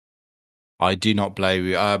 I do not blame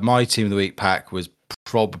you. My team of the week pack was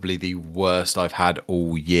probably the worst I've had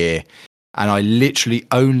all year, and I literally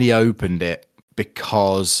only opened it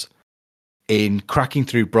because in cracking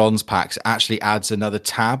through bronze packs it actually adds another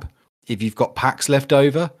tab if you've got packs left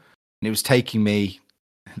over, and it was taking me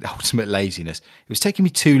the ultimate laziness. It was taking me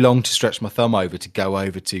too long to stretch my thumb over to go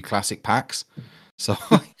over to classic packs, so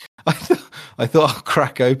I thought I'll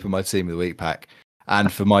crack open my team of the week pack.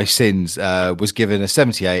 And for my sins, was given a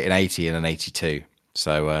 78, an 80, and an 82.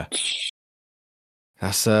 So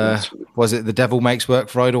that's was it the devil makes work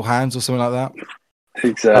for idle hands or something like that?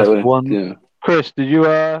 Exactly. Yeah. Chris, did you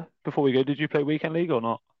before we go, did you play Weekend League or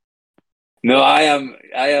not? No, I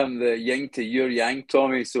am the yin to your yang,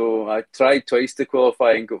 Tommy. So I tried twice to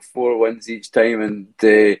qualify and got 4 wins each time, and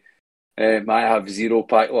I have 0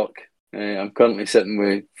 pack luck. I'm currently sitting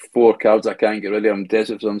with 4 cards I can't get rid of. I'm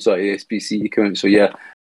desperate for some sort of SPC account. So yeah,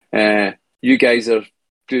 you guys are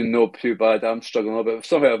doing no too bad. I'm struggling a little bit.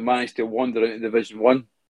 Somehow I've managed to wander into Division 1.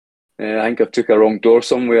 I think I took a wrong door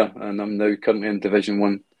somewhere, and I'm now currently in Division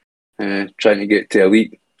 1, trying to get to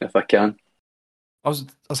Elite if I can. I was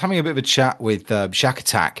having a bit of a chat with Shack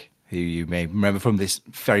Attack, who you may remember from this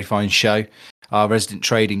very fine show, our resident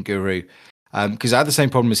trading guru. Because I had the same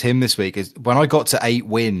problem as him this week. Is when I got to 8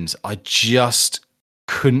 wins, I just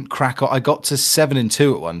couldn't crack on. I got to 7 and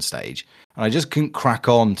 2 at one stage, and I just couldn't crack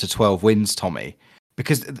on to 12 wins, Tommy,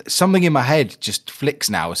 because something in my head just flicks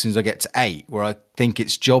now as soon as I get to 8, where I think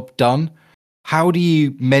it's job done. How do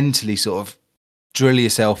you mentally sort of drill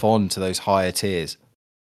yourself on to those higher tiers?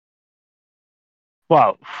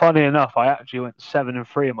 Well, funny enough, I actually went 7 and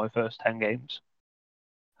 3 in my first 10 games.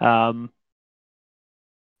 And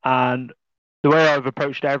the way I've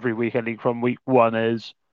approached every Weekend League from week 1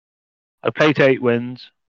 is I play to 8 wins,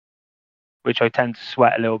 which I tend to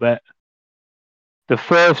sweat a little bit. The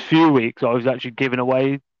first few weeks, I was actually giving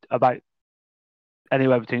away about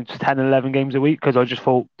anywhere between 10 and 11 games a week because I just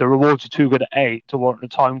thought the rewards are too good at 8 to warrant the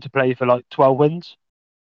time to play for like 12 wins.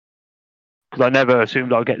 Because I never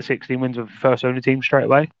assumed I'd get 16 wins with the first owner team straight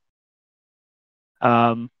away.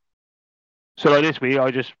 So like this week,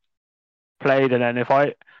 I just played, and then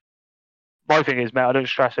my thing is, mate, I don't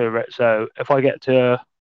stress over it. So if I get to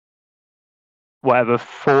whatever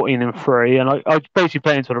 14 and 3, and I basically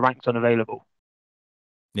play until the rank's unavailable.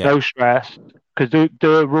 Yeah. No stress, because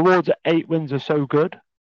the rewards at 8 wins are so good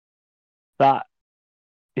that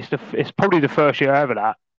it's probably the first year ever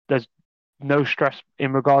that there's no stress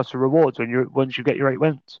in regards to rewards once you get your 8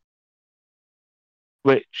 wins.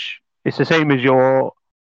 Which it's the same as your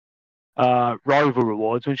rival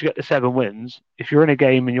rewards. Once you get the 7 wins, if you're in a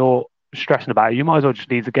game and you're stressing about it, you might as well just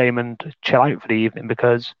leave the game and chill out for the evening,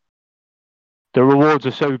 because the rewards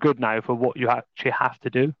are so good now for what you actually have to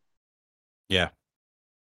do. Yeah.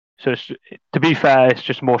 So to be fair, it's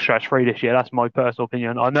just more stress-free this year. That's my personal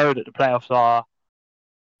opinion. I know that the playoffs are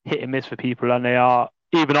hit and miss for people, and they are.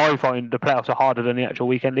 Even I find the playoffs are harder than the actual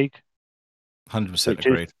Weekend League. 100%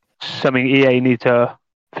 agreed. Something EA need to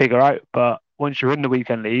figure out. But once you're in the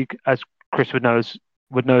Weekend League, as Chris would know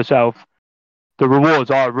himself, the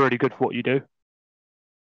rewards are really good for what you do.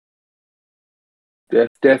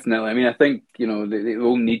 Definitely. I mean, I think, they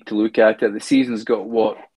all need to look at it. The season's got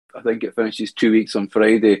I think it finishes 2 weeks on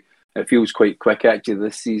Friday. It feels quite quick actually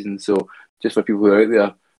this season. So just for people who are out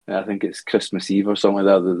there, I think it's Christmas Eve or something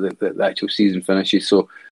like that, the actual season finishes. So,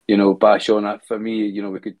 bash on that. For me,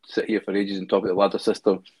 we could sit here for ages and talk about the ladder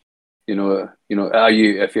system. If you're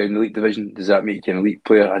in the elite division, does that make you an elite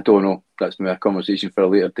player? I don't know. That's maybe a conversation for a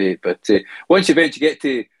later date. But once you eventually get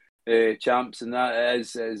to champs, and that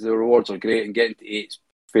is the rewards are great, and getting to 8's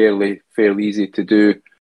fairly easy to do.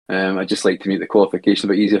 I just like to make the qualification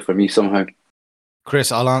a bit easier for me somehow.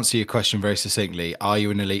 Chris, I'll answer your question very succinctly. Are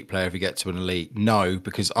you an elite player if you get to an elite? No,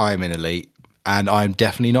 because I'm an elite, and I'm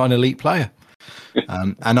definitely not an elite player.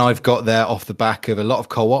 And I've got there off the back of a lot of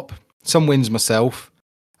co-op, some wins myself.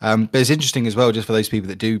 But it's interesting as well, just for those people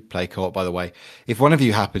that do play co-op, by the way, if one of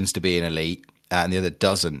you happens to be an elite and the other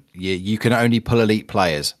doesn't, you can only pull elite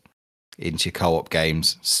players into your co-op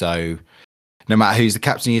games. So no matter who's the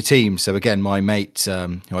captain of your team. So again, my mate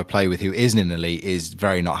who I play with, who isn't an elite, is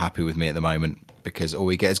very not happy with me at the moment, because all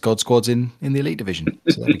we get is God squads in the elite division.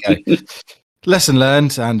 So there we go. Lesson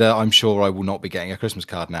learned, and I'm sure I will not be getting a Christmas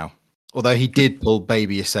card now. Although he did pull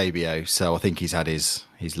Baby Eusebio, so I think he's had his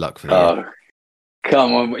luck for the year.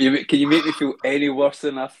 Come on, can you make me feel any worse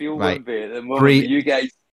than I feel, Right. Wimby, at the moment? With you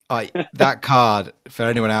guys. That card, for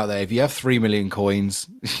anyone out there, if you have 3 million coins,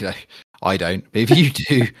 I don't. But if you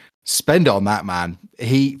do, spend it on that man.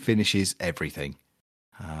 He finishes everything.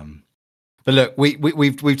 But look,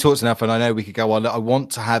 we've talked enough, and I know we could go on. I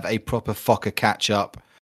want to have a proper Fokker catch up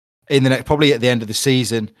in the next, probably at the end of the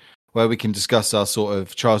season, where we can discuss our sort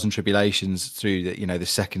of trials and tribulations through the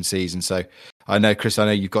second season. So I know, Chris, I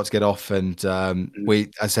know you've got to get off, and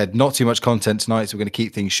I said not too much content tonight, so we're going to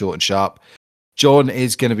keep things short and sharp. John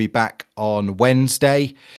is going to be back on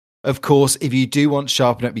Wednesday. Of course, if you do want to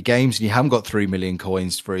sharpen up your games and you haven't got 3 million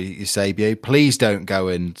coins for your Sabio, please don't go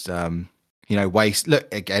and waste.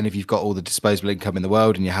 Look, again, if you've got all the disposable income in the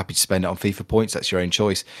world and you're happy to spend it on FIFA points, that's your own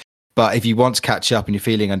choice. But if you want to catch up and you're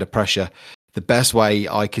feeling under pressure, the best way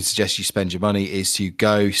I could suggest you spend your money is to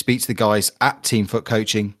go speak to the guys at Team Foot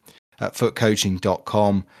Coaching at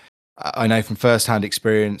footcoaching.com. I know from first-hand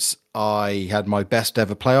experience, I had my best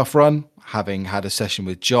ever playoff run, having had a session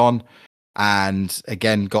with John, and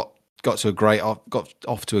again got off to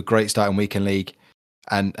a great start in weekend league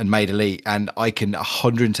and made elite. And I can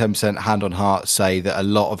 110% hand on heart say that a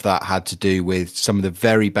lot of that had to do with some of the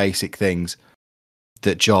very basic things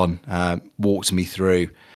that John walked me through.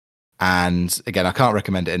 And again, I can't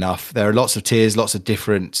recommend it enough. There are lots of tiers, lots of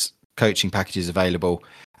different coaching packages available,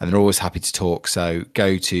 and they're always happy to talk. So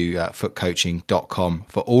go to footcoaching.com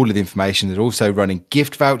for all of the information. They're also running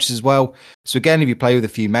gift vouchers as well. So again, if you play with a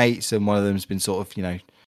few mates and one of them's been sort of,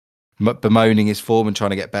 bemoaning his form and trying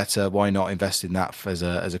to get better, why not invest in that as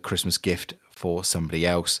a Christmas gift for somebody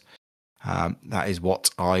else? That is what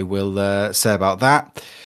I will say about that.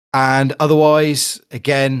 And otherwise,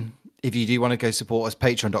 again, if you do want to go support us,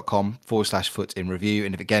 patreon.com/foot in review.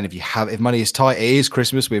 And if money is tight, it is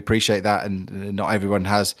Christmas. We appreciate that. And not everyone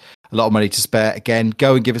has a lot of money to spare. Again,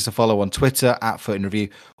 go and give us a follow on Twitter at Foot in Review,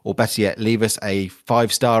 or better yet, leave us a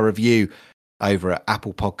 5-star review over at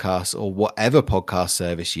Apple Podcasts or whatever podcast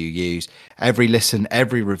service you use. Every listen,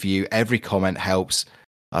 every review, every comment helps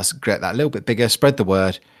us get that a little bit bigger, spread the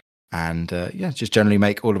word, and just generally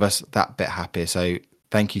make all of us that bit happier. So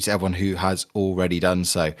thank you to everyone who has already done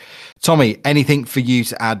so. Tommy, anything for you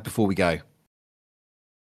to add before we go?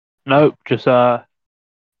 No, just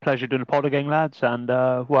pleasure doing the pod again, lads, and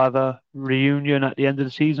we'll have a reunion at the end of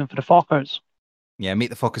the season for the Fockers. Yeah,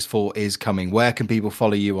 Meet the Fockers 4 is coming. Where can people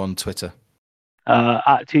follow you on Twitter?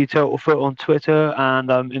 At TTotalFoot on Twitter,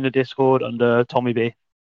 and in the Discord under Tommy B.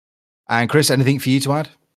 And Chris, anything for you to add?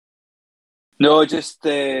 No, just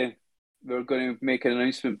we're going to make an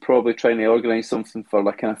announcement, probably trying to organise something for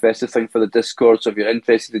like kind of festive thing for the Discord. So if you're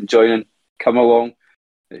interested in joining, come along.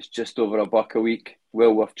 It's just over $1 a week.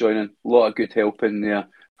 Well worth joining. A lot of good help in there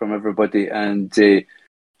from everybody. And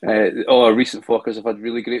all our recent Fockers have had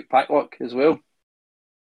really great pack luck as well.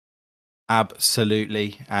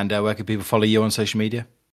 Absolutely. And where can people follow you on social media?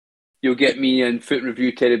 You'll get me and Foot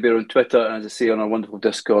Review Teddy Bear on Twitter, and as I say, on our wonderful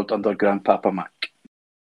Discord under Grandpapa Mac.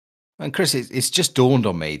 And Chris, it's just dawned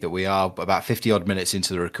on me that we are about 50 odd minutes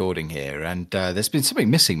into the recording here, and there's been something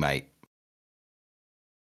missing, mate.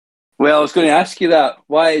 Well, I was going to ask you that.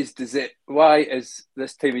 Why is this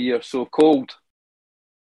time of year so cold?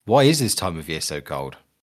 Why is this time of year so cold?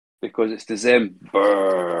 Because it's December.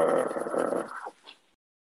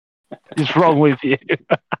 What's wrong with you?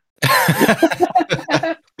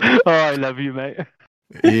 I love you, mate.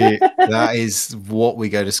 Yeah, that is what we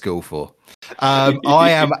go to school for. I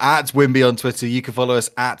am at Wimby on Twitter. You can follow us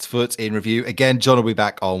at Foot in Review. Again, John will be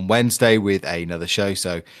back on Wednesday with another show,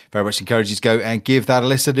 so very much encourage you to go and give that a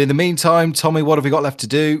listen. In the meantime, Tommy, what have we got left to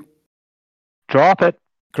do? Drop it.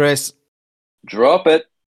 Chris? Drop it.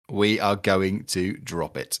 We are going to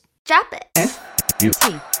drop it. Drop it. You.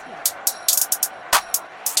 T.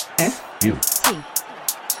 You. T.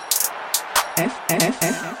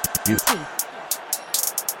 You. T.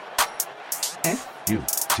 You.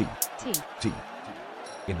 T. T. T.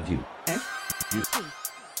 In review. T.